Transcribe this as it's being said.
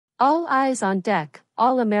All eyes on deck,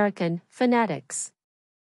 All-American Fanatics.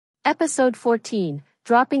 Episode 14,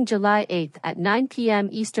 dropping July 8 at 9 p.m.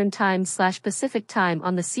 Eastern Time/Pacific Time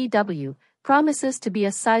on the CW, promises to be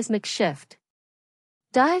a seismic shift.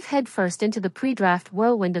 Dive headfirst into the pre-draft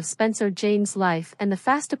whirlwind of Spencer James' life and the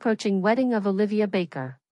fast-approaching wedding of Olivia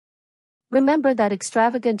Baker. Remember that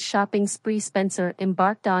extravagant shopping spree Spencer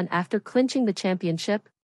embarked on after clinching the championship?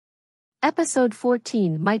 Episode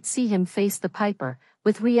 14 might see him face the Piper,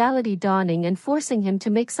 with reality dawning and forcing him to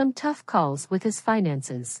make some tough calls with his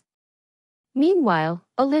finances. Meanwhile,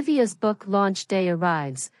 Olivia's book launch day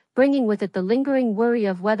arrives, bringing with it the lingering worry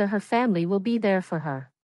of whether her family will be there for her.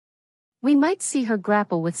 We might see her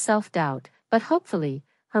grapple with self-doubt, but hopefully,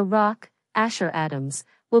 her rock, Asher Adams,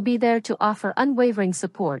 will be there to offer unwavering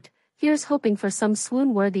support. Here's hoping for some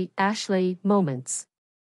swoon-worthy Ashley moments.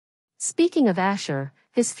 Speaking of Asher,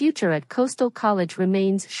 his future at Coastal College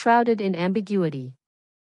remains shrouded in ambiguity.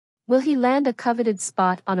 Will he land a coveted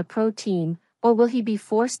spot on a pro team, or will he be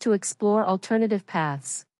forced to explore alternative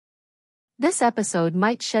paths? This episode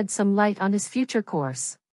might shed some light on his future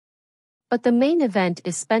course. But the main event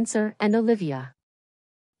is Spencer and Olivia.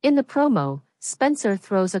 In the promo, Spencer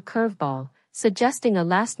throws a curveball, suggesting a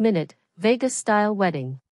last-minute, Vegas-style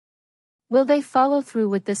wedding. Will they follow through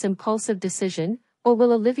with this impulsive decision, or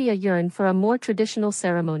will Olivia yearn for a more traditional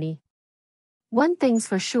ceremony? One thing's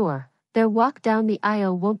for sure, their walk down the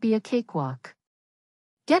aisle won't be a cakewalk.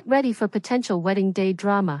 Get ready for potential wedding day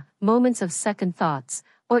drama, moments of second thoughts,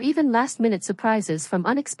 or even last-minute surprises from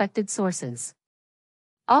unexpected sources.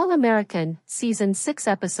 All-American, Season 6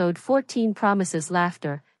 Episode 14 promises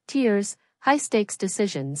laughter, tears, high-stakes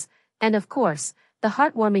decisions, and of course, the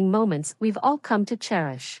heartwarming moments we've all come to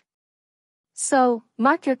cherish. So,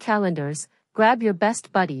 mark your calendars, grab your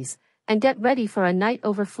best buddies, and get ready for a night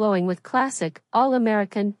overflowing with classic,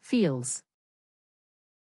 all-American feels.